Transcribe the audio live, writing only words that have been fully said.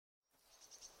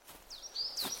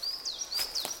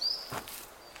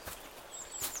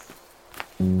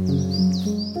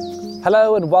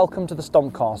Hello and welcome to the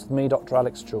Stompcast with me, Dr.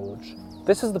 Alex George.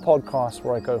 This is the podcast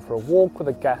where I go for a walk with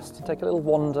a guest to take a little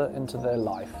wander into their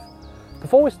life.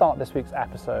 Before we start this week's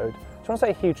episode, I just want to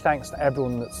say a huge thanks to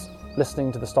everyone that's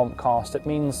listening to the Stompcast. It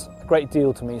means a great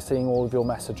deal to me seeing all of your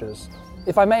messages.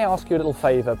 If I may ask you a little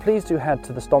favour, please do head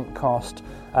to the Stompcast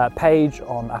page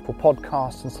on Apple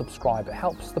Podcasts and subscribe. It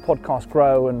helps the podcast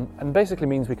grow and basically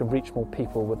means we can reach more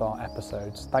people with our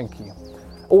episodes. Thank you.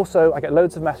 Also, I get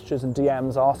loads of messages and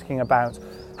DMs asking about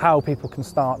how people can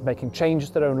start making changes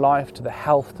to their own life, to their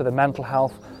health, to their mental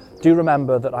health. Do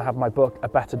remember that I have my book, A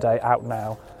Better Day, out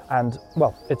now. And,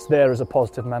 well, it's there as a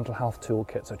positive mental health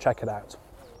toolkit, so check it out.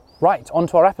 Right, on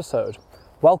to our episode.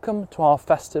 Welcome to our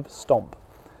festive stomp.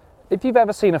 If you've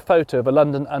ever seen a photo of a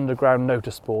London Underground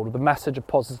notice board with a message of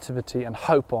positivity and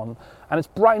hope on, and it's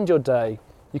brightened your day,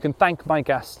 you can thank my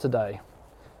guests today.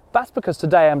 That's because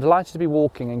today I'm delighted to be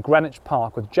walking in Greenwich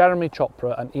Park with Jeremy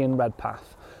Chopra and Ian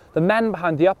Redpath, the men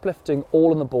behind the uplifting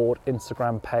All on the Board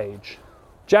Instagram page.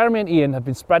 Jeremy and Ian have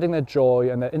been spreading their joy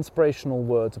and their inspirational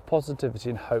words of positivity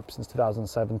and hope since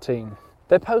 2017.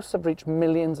 Their posts have reached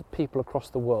millions of people across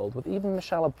the world, with even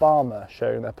Michelle Obama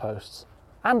sharing their posts.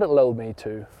 And little old me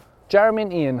too. Jeremy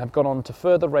and Ian have gone on to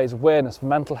further raise awareness for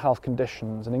mental health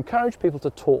conditions and encourage people to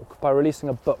talk by releasing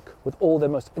a book with all their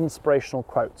most inspirational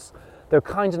quotes. They were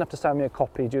kind enough to send me a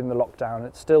copy during the lockdown, and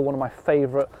it's still one of my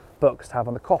favourite books to have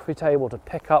on the coffee table, to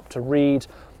pick up, to read,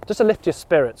 just to lift your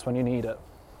spirits when you need it.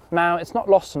 Now, it's not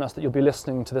lost on us that you'll be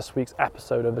listening to this week's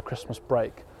episode over the Christmas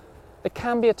break. It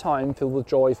can be a time filled with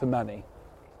joy for many,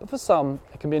 but for some,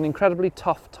 it can be an incredibly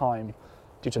tough time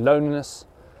due to loneliness,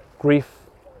 grief,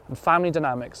 and family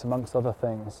dynamics, amongst other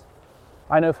things.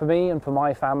 I know for me and for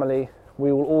my family,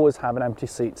 we will always have an empty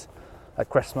seat at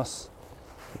Christmas.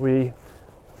 We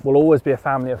will always be a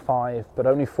family of 5, but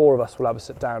only 4 of us will ever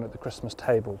sit down at the Christmas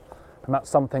table, and that's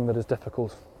something that is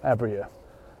difficult every year.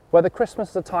 Whether Christmas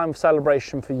is a time of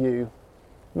celebration for you,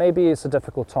 maybe it's a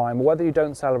difficult time, or whether you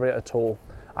don't celebrate at all,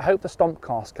 I hope the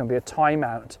Stompcast can be a time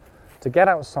out to get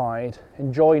outside,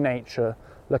 enjoy nature,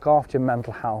 look after your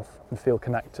mental health, and feel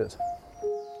connected.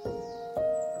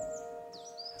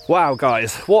 Wow,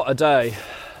 guys, what a day.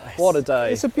 What a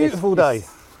day. It's a beautiful day.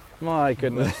 My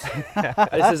goodness.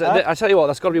 I tell you what,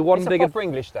 that's got to be one big... It's a proper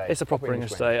English day. It's a proper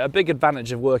English day. A big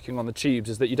advantage of working on the tubes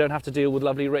is that you don't have to deal with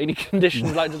lovely rainy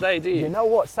conditions like today, do you? You know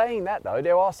what, saying that though,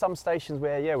 there are some stations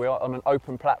where, we're on an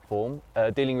open platform,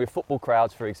 dealing with football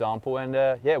crowds, for example, and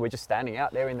we're just standing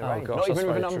out there in the rain. Gosh, not even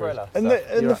with an umbrella. And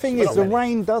the thing is, the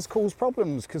rain does cause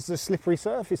problems because the slippery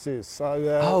surfaces. So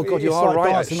you are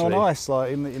right, dancing actually. on ice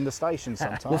like in the station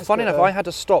sometimes. Well, funny enough, I had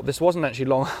to stop. This wasn't actually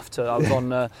long after I was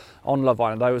on Love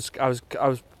Island. I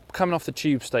was coming off the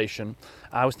tube station.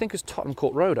 I think it was Tottenham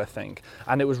Court Road, I think,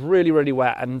 and it was really, really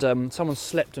wet, and someone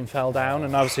slipped and fell down,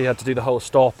 and obviously had to do the whole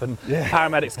stop, and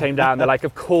paramedics came down. They're like,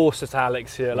 of course it's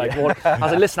Alex here. Like, what? I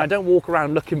was like, listen, I don't walk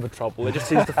around looking for trouble. It just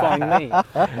seems to find me.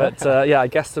 But I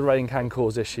guess the rain can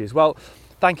cause issues. Well,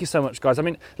 thank you so much, guys. I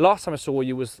mean, last time I saw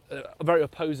you was very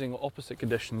opposing or opposite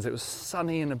conditions. It was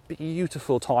sunny and a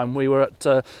beautiful time. We were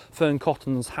at Fern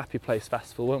Cotton's Happy Place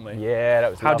Festival, weren't we? Yeah,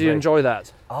 that was How lovely. do you enjoy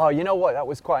that? Oh, you know what? That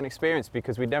was quite an experience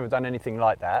because we'd never done anything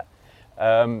like that.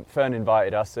 Fern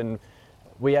invited us and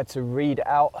we had to read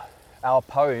out our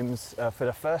poems for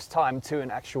the first time to an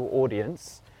actual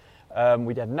audience.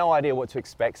 We had no idea what to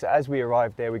expect. So as we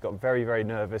arrived there, we got very, very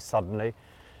nervous suddenly.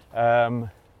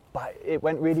 But it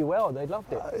went really well. They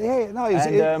loved it.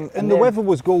 And the weather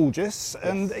was gorgeous,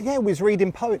 and we was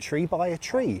reading poetry by a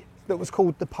tree that was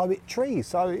called the Poet Tree.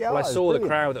 So well, I saw the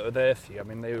crowd that were there for you. I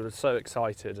mean, they were so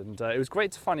excited, and it was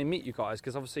great to finally meet you guys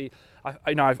because obviously,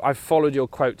 I've followed your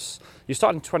quotes. You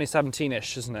started in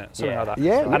 2017-ish, isn't it? Something like that.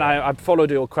 Yeah. And I've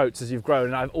followed your quotes as you've grown,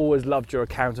 and I've always loved your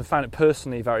account and found it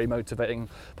personally very motivating,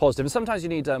 positive. And sometimes you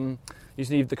need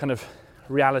the kind of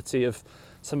reality of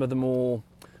some of the more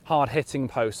hard-hitting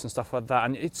posts and stuff like that,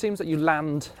 and it seems that you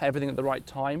land everything at the right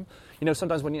time. You know,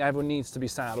 sometimes when everyone needs to be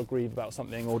sad or grieve about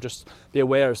something or just be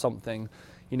aware of something,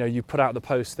 you know, you put out the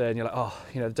post there and you're like, oh,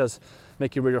 you know, it does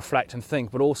make you really reflect and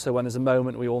think, but also when there's a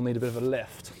moment we all need a bit of a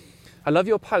lift. I love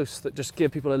your posts that just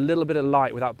give people a little bit of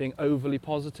light without being overly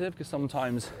positive, because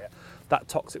sometimes that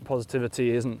toxic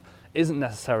positivity isn't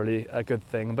necessarily a good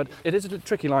thing, but it is a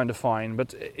tricky line to find.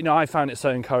 But you know, I found it so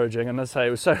encouraging, and as I say,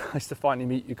 it was so nice to finally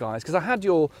meet you guys, because I had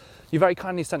you very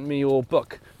kindly sent me your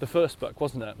book, the first book,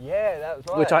 wasn't it? Yeah, that was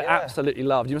right. Which I absolutely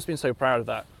loved. You must have been so proud of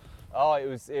that. Oh,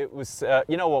 it was.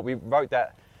 You know what? We wrote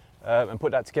that and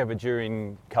put that together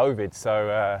during COVID,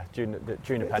 so during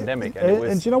the pandemic.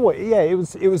 And do you know what? Yeah, it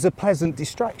was a pleasant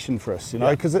distraction for us, you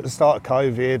know, because at the start of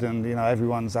COVID, and you know,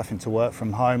 everyone's having to work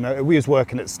from home. We was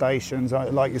working at stations,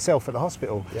 like yourself, at the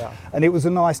hospital. Yeah. And it was a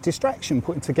nice distraction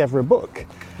putting together a book.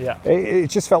 Yeah. It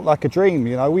just felt like a dream,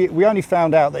 you know. We only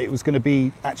found out that it was going to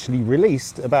be actually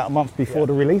released about a month before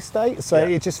the release date, so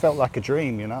it just felt like a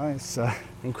dream, you know. It's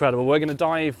incredible. We're going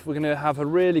to have a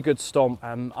really good stomp.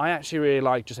 I actually really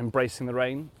like just embracing the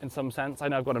rain in some sense. I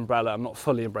know I've got an umbrella, I'm not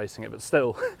fully embracing it, but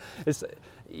still, it's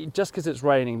just because it's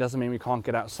raining doesn't mean we can't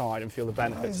get outside and feel the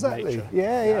benefits of nature.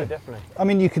 Yeah, definitely. I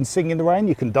mean, you can sing in the rain,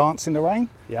 you can dance in the rain.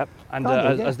 Yep, and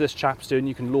as this chap's doing,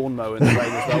 you can lawn mow in the rain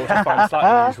as well, which I find slightly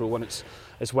unusual when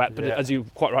it's wet, but as you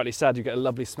quite rightly said, you get a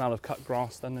lovely smell of cut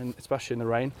grass then, especially in the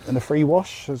rain. And a free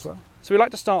wash as well. So we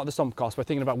like to start the Stompcast by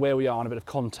thinking about where we are and a bit of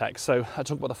context. So I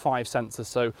talk about the 5 senses.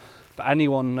 So for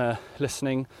anyone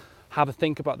listening, have a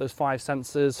think about those 5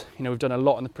 senses. You know, we've done a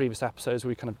lot in the previous episodes where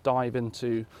we kind of dive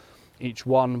into each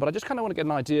one, but I just kind of want to get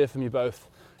an idea from you both.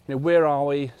 You know, where are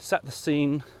we? Set the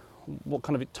scene. What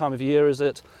kind of time of year is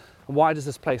it? And why does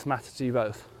this place matter to you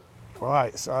both?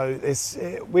 Right, so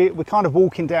we're kind of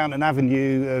walking down an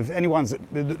avenue of anyone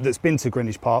that's been to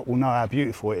Greenwich Park will know how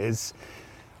beautiful it is.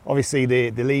 Obviously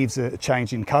the leaves are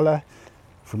changing colour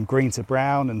from green to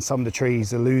brown, and some of the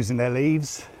trees are losing their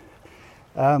leaves.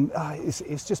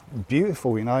 It's just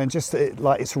beautiful, you know, and just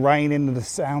like it's raining, and the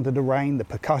sound of the rain, the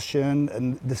percussion,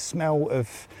 and the smell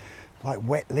of like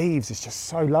wet leaves is just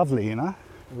so lovely, you know.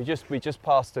 We just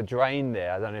passed a drain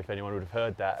there. I don't know if anyone would have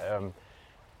heard that,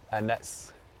 and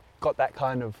that's got that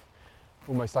kind of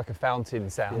almost like a fountain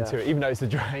sound to it, even though it's a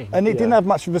drain. And it didn't have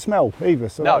much of a smell either,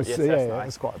 so no, that's nice.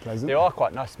 It's quite pleasant. There are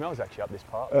quite nice smells actually up this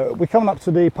park. We're coming up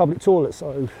to the public toilet,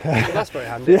 so... Well, that's very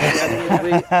handy.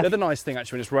 The other nice thing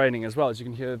actually when it's raining as well is you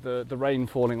can hear the rain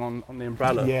falling on the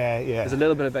umbrella. Yeah. There's a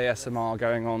little bit of ASMR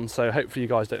going on, so hopefully you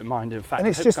guys don't mind. In fact, and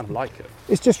it's I just kind of like it.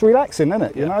 It's just relaxing, isn't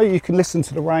it? You know, you can listen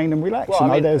to the rain and relax. Well, you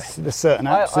know, I mean, there's certain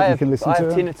apps that you can listen to. I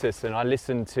have tinnitus, and I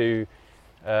listen to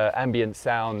ambient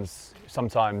sounds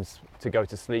sometimes to go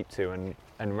to sleep to,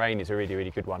 and rain is a really,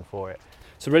 really good one for it.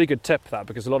 It's a really good tip, that,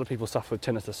 because a lot of people suffer with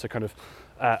tinnitus, so kind of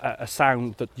a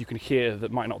sound that you can hear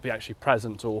that might not be actually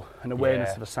present, or an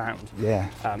awareness of a sound. Yeah.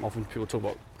 Often people talk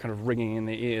about kind of ringing in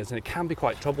the ears, and it can be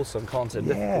quite troublesome, can't it?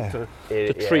 Yeah. Difficult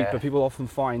to treat, but people often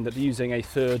find that using a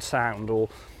third sound or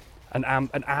an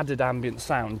added ambient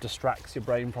sound distracts your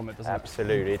brain from it, doesn't it?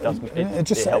 Absolutely, it doesn't. It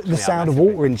just the sound of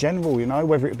water in general, you know,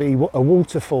 whether it be a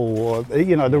waterfall or,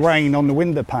 you know, the rain on the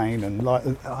window pane, and like,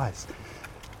 I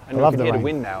love the rain. The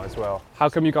wind now as well. How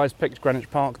come you guys picked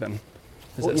Greenwich Park then?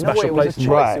 Is it a you know special what,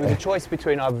 place? It was a choice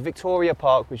between either Victoria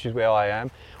Park, which is where I am,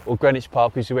 or Greenwich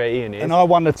Park, which is where Ian is. And I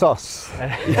won the toss.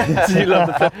 Do you love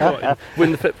the flip coin?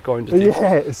 Win the flip coin, did you?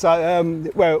 Yeah.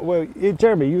 So, well,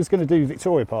 Jeremy, you was going to do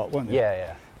Victoria Park, weren't you?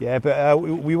 Yeah. Yeah, but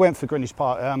we went for Greenwich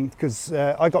Park because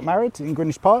I got married in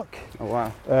Greenwich Park. Oh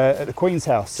wow! At the Queen's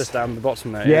House. Just down the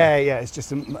bottom there. Yeah. It's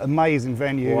just an amazing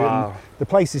venue. Wow. And the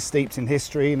place is steeped in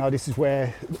history. You know, this is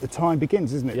where the time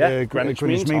begins, isn't it? Yeah. The Greenwich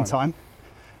Mean Time.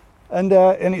 And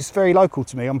it's very local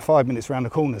to me. I'm 5 minutes around the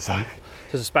corner, so.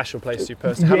 It's a special place to you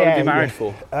personally. How long have you been married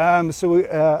for?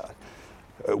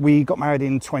 We got married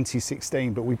in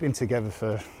 2016, but we've been together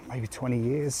for maybe 20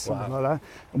 years, something like that.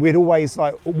 And we'd always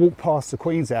like walk past the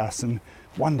Queen's House, and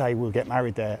one day we'll get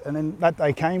married there. And then that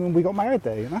day came and we got married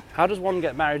there, you know. How does one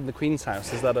get married in the Queen's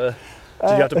House? Is that did you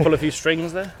have to pull a few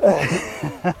strings there?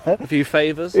 A few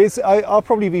favours? I'll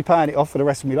probably be paying it off for the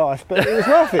rest of my life, but it was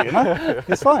worth it, you know.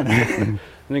 It's fine. An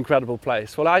incredible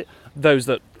place. Well, those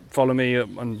that follow me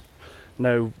and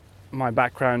know my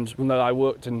background will know I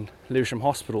worked in Lewisham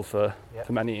Hospital for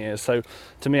many years. So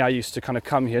to me, I used to kind of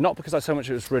come here, not because it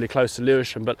was really close to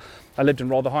Lewisham, but I lived in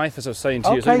Rotherhithe, as I was saying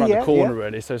to you, it's only around the corner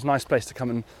really. So it's a nice place to come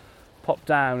and pop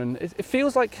down, and it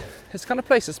feels like it's the kind of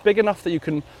place that's big enough that you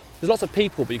can. There's lots of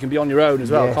people, but you can be on your own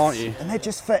as well, can't you? And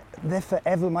they're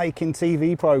forever making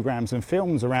TV programmes and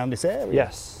films around this area.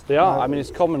 Yes, they are. I mean,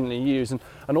 it's commonly used,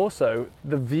 and also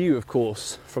the view, of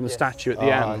course, from the statue at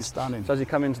the end. It's stunning. So as you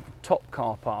come into the top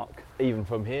car park, even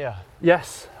from here.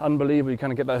 Yes, unbelievable. You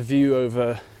kind of get that view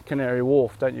over Canary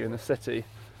Wharf, don't you, in the city?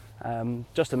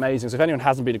 Just amazing. So if anyone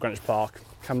hasn't been to Greenwich Park,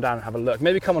 come down and have a look.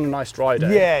 Maybe come on a nice dry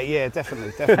day. Yeah,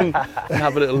 definitely. And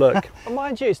have a little look. Well,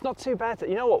 mind you, it's not too bad.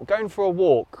 You know what? Going for a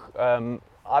walk,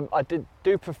 I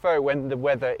do prefer when the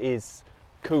weather is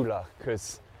cooler,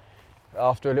 because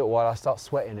after a little while I start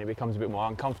sweating. It becomes a bit more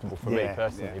uncomfortable for me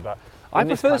personally. But I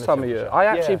prefer this time of year. I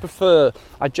actually prefer.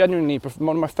 I genuinely prefer.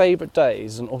 One of my favourite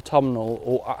days, an autumnal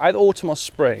or either autumn or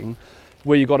spring,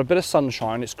 where you've got a bit of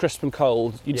sunshine, it's crisp and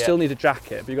cold, you'd still need a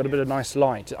jacket, but you've got a bit of nice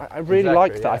light. I really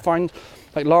liked that. I find,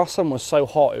 like, last summer was so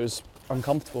hot, it was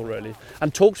uncomfortable, really.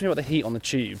 And talk to me about the heat on the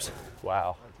tubes.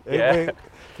 Wow.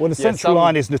 Well, the central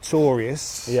line is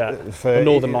notorious for the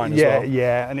northern line as well.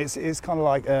 Yeah, and it's kind of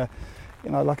like a,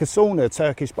 like a sauna,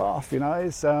 Turkish bath.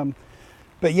 It's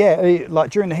but yeah, like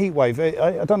during the heat wave,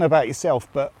 I don't know about yourself,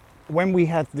 but when we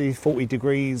had the 40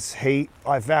 degrees heat,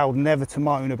 I vowed never to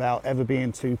moan about ever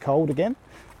being too cold again.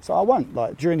 So I won't.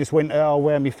 Like during this winter, I'll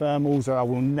wear my thermals, or I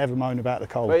will never moan about the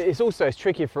cold. But it's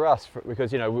tricky for us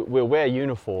because we'll wear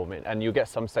uniform, and you'll get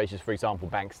some stations, for example,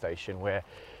 Bank Station, where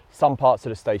some parts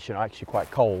of the station are actually quite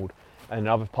cold, and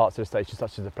other parts of the station,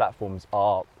 such as the platforms,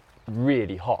 are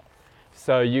really hot.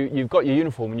 So you've got your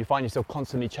uniform and you find yourself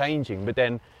constantly changing, but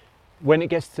then when it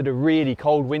gets to the really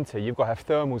cold winter, you've got to have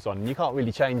thermals on, and you can't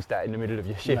really change that in the middle of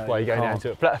your shift while you're going down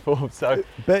to a platform. So,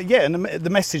 but yeah, and the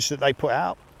message that they put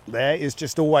out there is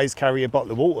just always carry a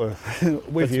bottle of water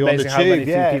with you on the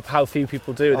tube. How few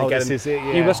people do.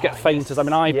 You must get fainters. I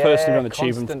mean, I personally on the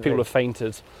tube and people have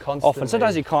fainted often.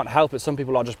 Sometimes you can't help it. Some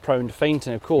people are just prone to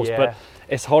fainting, of course, but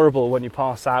it's horrible when you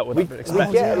pass out with We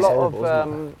get a lot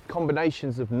of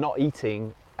combinations of not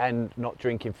eating and not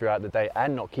drinking throughout the day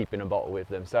and not keeping a bottle with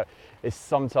them. So it's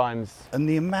sometimes... And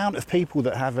the amount of people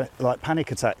that have like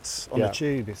panic attacks on the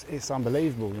tube, it's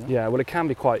unbelievable. Yeah, well, it can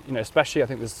be quite, especially I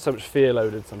think there's so much fear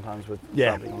loaded sometimes with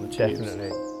travelling on the tubes. Definitely.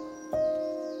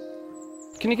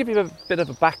 Can you give me a bit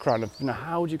of a background of,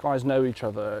 how do you guys know each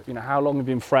other? How long have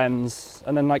you been friends?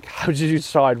 And then, like, how did you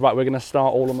decide, right, we're going to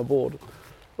start all on the board?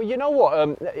 Well, you know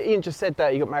what? Ian just said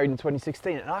that he got married in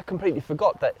 2016, and I completely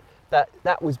forgot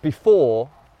that was before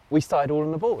we started all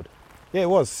on the board. Yeah, it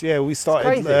was. Yeah, we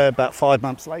started about 5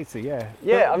 months later. Yeah.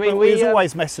 Yeah, but we was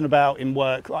always messing about in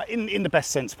work, like in the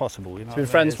best sense possible. So you've been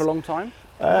friends for a long time?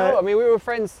 No, I mean we were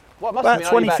friends. What must about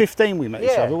 2015 we met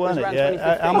each other, weren't it?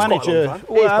 Yeah.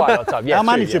 Our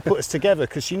manager put us together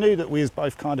because she knew that we was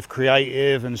both kind of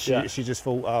creative, and she just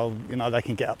thought, they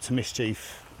can get up to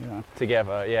mischief.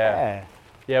 Together.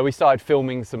 Yeah, we started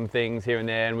filming some things here and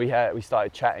there, and we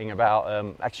started chatting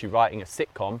about actually writing a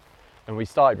sitcom, and we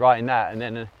started writing that, and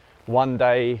then one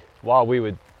day while we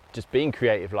were just being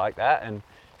creative like that and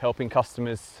helping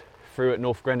customers through at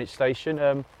North Greenwich Station,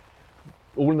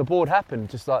 all on the board happened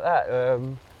just like that.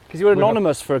 Because you were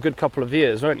anonymous for a good couple of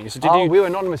years, weren't you? So we were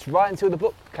anonymous right until the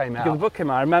book came out. The book came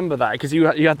out, I remember that, because you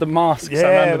had the masks, I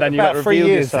remember, then you had to reveal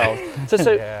yourself.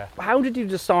 So how did you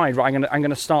decide, right, I'm going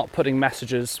to start putting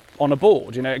messages on a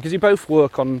board, because you both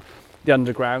work on the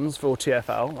undergrounds for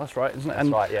TfL, that's right, isn't it? That's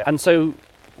right, yeah. And so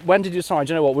when did you decide,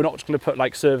 we're not just going to put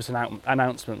like service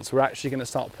announcements, we're actually going to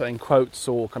start putting quotes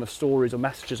or kind of stories or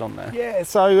messages on there? Yeah,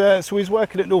 so we was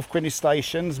working at North Greenwich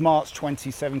Stations, March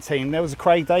 2017. There was a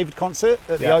Craig David concert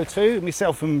at the O2.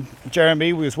 Myself and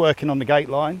Jeremy, we was working on the gate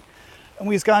line, and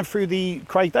we was going through the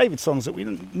Craig David songs that we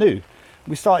knew.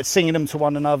 We started singing them to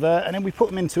one another, and then we put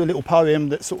them into a little poem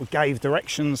that sort of gave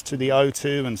directions to the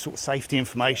O2 and sort of safety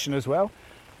information as well.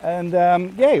 And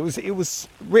it was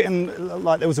written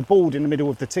like there was a board in the middle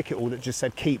of the ticket hall that just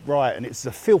said "Keep Right," and it's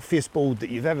the filthiest board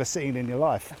that you've ever seen in your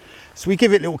life. So we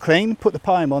give it a little clean, put the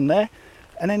poem on there,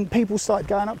 and then people started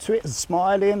going up to it and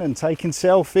smiling and taking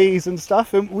selfies and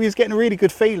stuff, and we was getting a really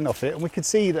good feeling off it, and we could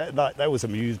see that like they was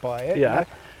amused by it. Yeah.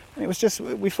 And it was just,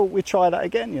 we thought we'd try that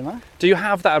again, Do you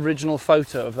have that original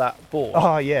photo of that board?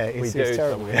 Oh yeah, it's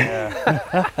terrible.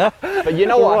 But you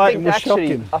know what?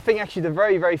 I think actually the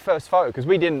very, very first photo, because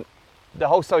the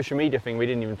whole social media thing we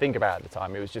didn't even think about at the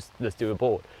time. It was just, let's do a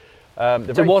board.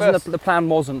 The plan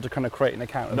wasn't to kind of create an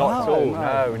account? Not at all.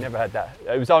 No, we never had that.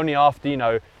 It was only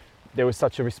after there was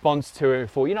such a response to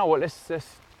it. We thought, let's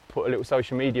put a little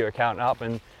social media account up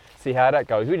and see how that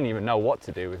goes. We didn't even know what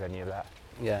to do with any of that.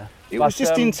 Yeah. It was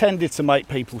just intended to make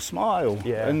people smile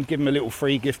and give them a little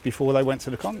free gift before they went to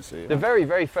the concert. The very,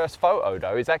 very first photo,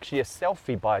 though, is actually a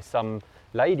selfie by some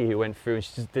lady who went through, and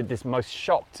she just did this most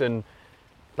shocked and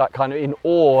like kind of in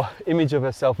awe image of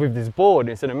herself with this board.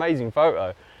 It's an amazing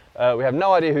photo. We have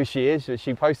no idea who she is, but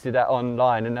she posted that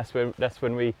online, and that's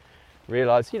when we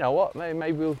realised,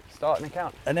 maybe we'll start an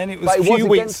account. And then it was a few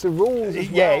weeks against the rules.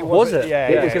 It was.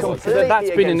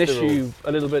 That's been an issue,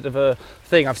 a little bit of a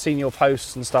thing. I've seen your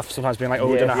posts and stuff sometimes being like,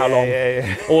 we don't know how long.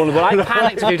 All on the board. I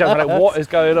panicked a few times, like, what is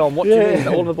going on? What do you mean?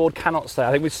 All on the board cannot stay.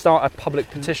 I think we'd start a public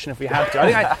petition if we had to.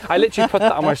 I think I literally put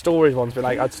that on my stories once, being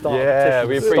like, I'd start a petition. Yeah,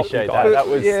 we appreciate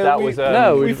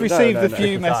that. We've received a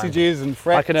few messages and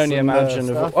threats. I can only imagine.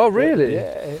 Oh, really?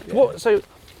 Yeah. What? So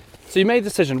So you made the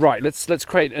decision, right, let's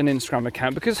create an Instagram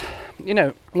account, because, you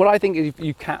know, what I think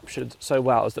you captured so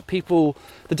well is that people,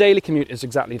 the daily commute is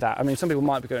exactly that. I mean, some people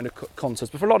might be going to concerts,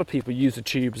 but for a lot of people, use the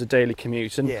tube as a daily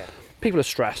commute. And people are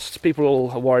stressed, people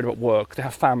are worried about work, they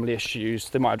have family issues,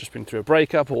 they might have just been through a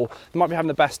breakup, or they might be having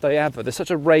the best day ever. There's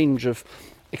such a range of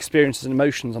experiences and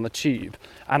emotions on the tube.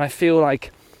 And I feel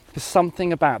like there's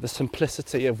something about the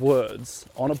simplicity of words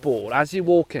on a board as you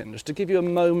walk in, just to give you a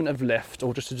moment of lift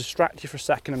or just to distract you for a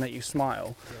second and make you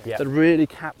smile, that really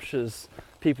captures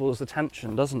people's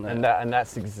attention, doesn't it? And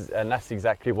that's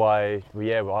exactly why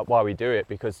we do it,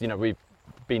 because, you know, we've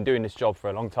been doing this job for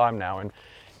a long time now, and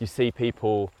you see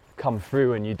people come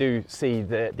through and you do see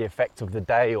the effect of the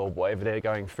day or whatever they're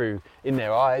going through in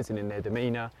their eyes and in their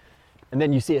demeanour, and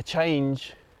then you see a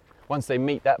change once they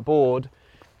meet that board,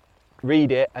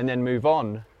 read it, and then move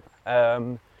on.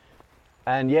 And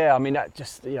yeah, I mean, that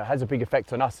just, you know, has a big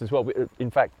effect on us as well.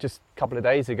 In fact, just a couple of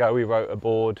days ago, we wrote a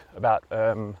board about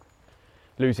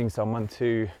losing someone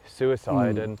to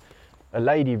suicide, and a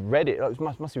lady read it. It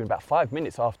must have been about 5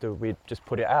 minutes after we'd just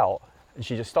put it out, and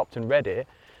she just stopped and read it,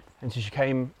 and she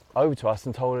came over to us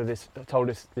and told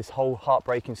us this whole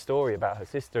heartbreaking story about her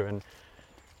sister,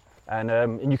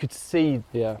 and you could see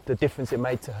the difference it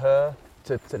made to her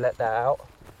to let that out.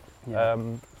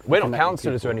 We're not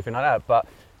counsellors or anything like that,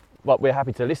 but we're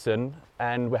happy to listen,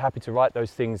 and we're happy to write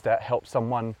those things that help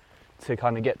someone to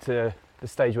kind of get to the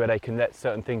stage where they can let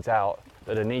certain things out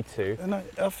that they need to. And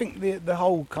I think the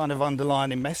whole kind of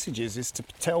underlining messages is to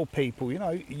tell people, you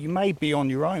know, you may be on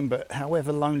your own, but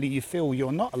however lonely you feel,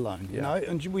 you're not alone, you know,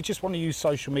 and we just want to use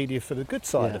social media for the good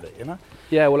side of it, you know.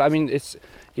 Yeah, well, I mean, it's,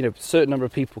 you know, a certain number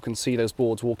of people can see those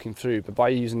boards walking through, but by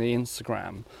using the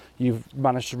Instagram, you've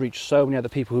managed to reach so many other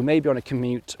people who may be on a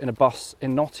commute in a bus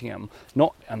in Nottingham,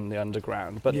 not in the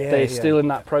underground, but they're still in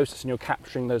that process, and you're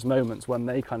capturing those moments when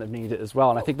they kind of need it as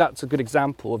well. And I think that's a good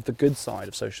example of the good side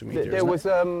of social media. There was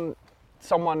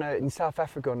someone in South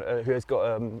Africa who has got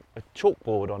a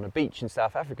chalkboard on a beach in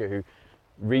South Africa who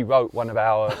rewrote one of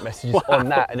our messages on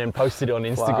that and then posted it on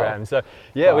Instagram. So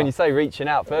when you say reaching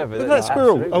out further, that's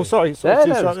squirrel. Oh, sorry.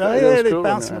 They're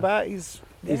bouncing about.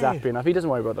 He's happy enough. He doesn't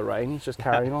worry about the rain. He's just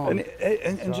carrying on.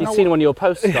 And He's seen one of your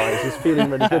posts, guys. He's feeling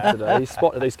really good today. He's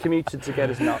spotted. He's commuted to get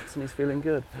his nuts, and he's feeling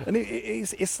good. And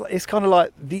it's kind of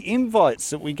like the invites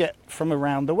that we get from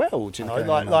around the world. You know,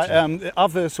 like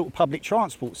other sort of public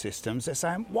transport systems. They're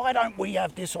saying, why don't we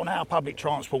have this on our public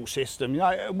transport system? You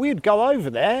know, we'd go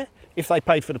over there if they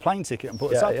paid for the plane ticket and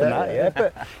put us up in that.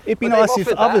 But it'd be nice if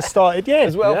others started.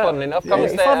 As well, funnily enough. If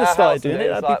others started doing it,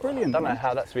 that'd be brilliant. I don't know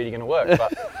how that's really going to work,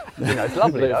 but you know, it's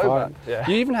lovely.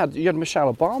 You had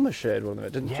Michelle Obama shared one of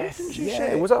it, didn't you? Yes. Didn't she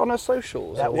share? Was that on her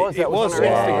socials? That was on her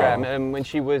Instagram when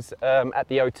she was at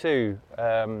the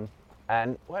O2.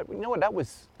 And well, you know what? That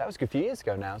was a good few years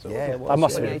ago now. So that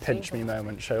must have been a pinch me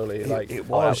moment, surely. It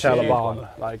was Michelle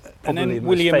Obama, and then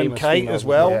William and Kate as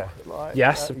well.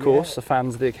 Yes, of course, the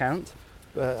fans of the account.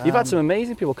 You've had some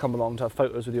amazing people come along to have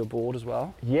photos with your board as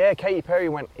well. Yeah, Katy Perry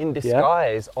went in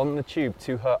disguise on the tube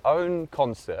to her own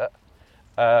concert.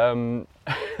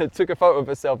 Took a photo of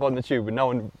herself on the tube, but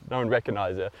no one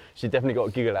recognised her. She definitely got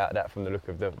a giggle out of that from the look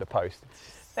of the post.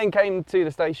 Then came to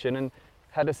the station and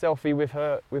had a selfie with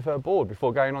her board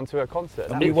before going on to her concert.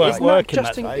 And we weren't working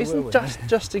that day, Isn't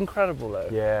just incredible though?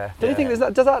 Yeah. Do you think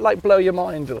does that like blow your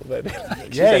mind a little bit?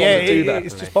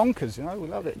 It's just bonkers, you know. We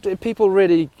love it. People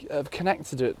really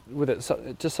connected with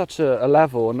it to such a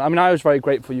level, and I mean, I was very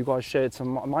grateful. You guys shared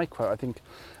some of my quote. I think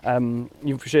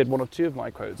you've shared one or two of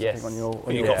my quotes. Yes. I think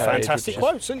on you've got fantastic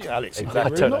quotes, haven't you, Alex?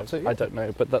 Exactly. I don't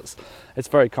know, but it's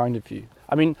very kind of you.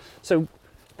 I mean, so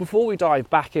before we dive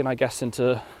back in, I guess,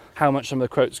 into how much some of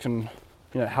the quotes can,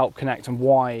 you know, help connect and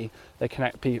why they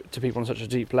connect to people on such a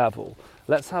deep level.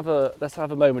 Let's have a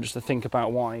moment just to think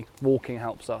about why walking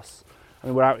helps us. I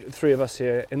mean, we're out, three of us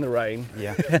here in the rain,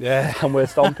 and we're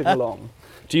stomping along.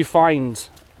 Do you find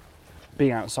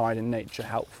being outside in nature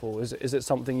helpful? Is it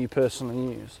something you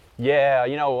personally use? Yeah,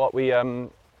 you know what,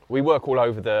 we work all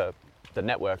over the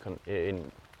network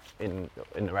in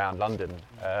around London,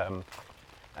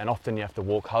 and often you have to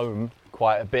walk home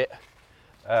quite a bit.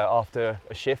 After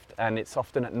a shift, and it's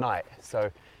often at night,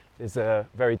 so there's a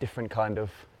very different kind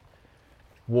of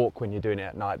walk when you're doing it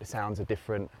at night. The sounds are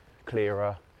different,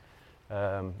 clearer,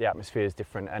 the atmosphere is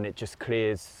different, and it just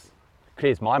clears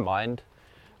my mind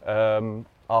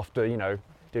after, you know,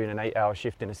 doing an 8-hour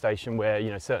shift in a station where,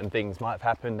 you know, certain things might have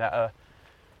happened that are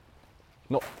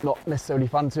not necessarily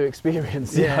fun to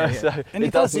experience. So and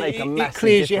it does make a massive difference. It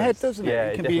clears your head, doesn't it?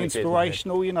 It can be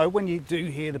inspirational. You know, when you do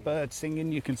hear the birds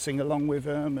singing, you can sing along with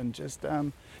them, and just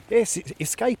it's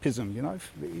escapism. You know,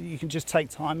 you can just take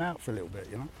time out for a little bit.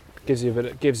 You know. gives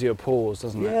you a pause,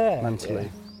 doesn't it, mentally? Yeah.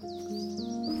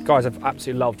 Guys, I've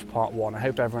absolutely loved part 1. I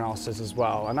hope everyone else is as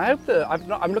well. And I hope that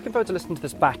I'm looking forward to listening to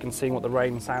this back and seeing what the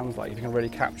rain sounds like, if you can really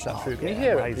capture that through. Can you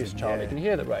hear it, please, Charlie? Can you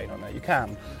hear the rain on it? You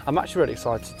can. I'm actually really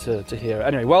excited to hear it.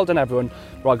 Anyway, well done, everyone.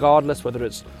 Regardless whether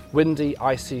it's windy,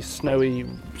 icy, snowy,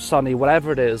 sunny,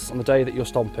 whatever it is on the day that you're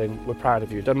stomping, we're proud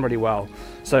of you. You've done really well.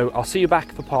 So I'll see you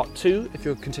back for part 2 if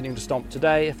you're continuing to stomp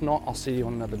today. If not, I'll see you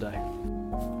on another day.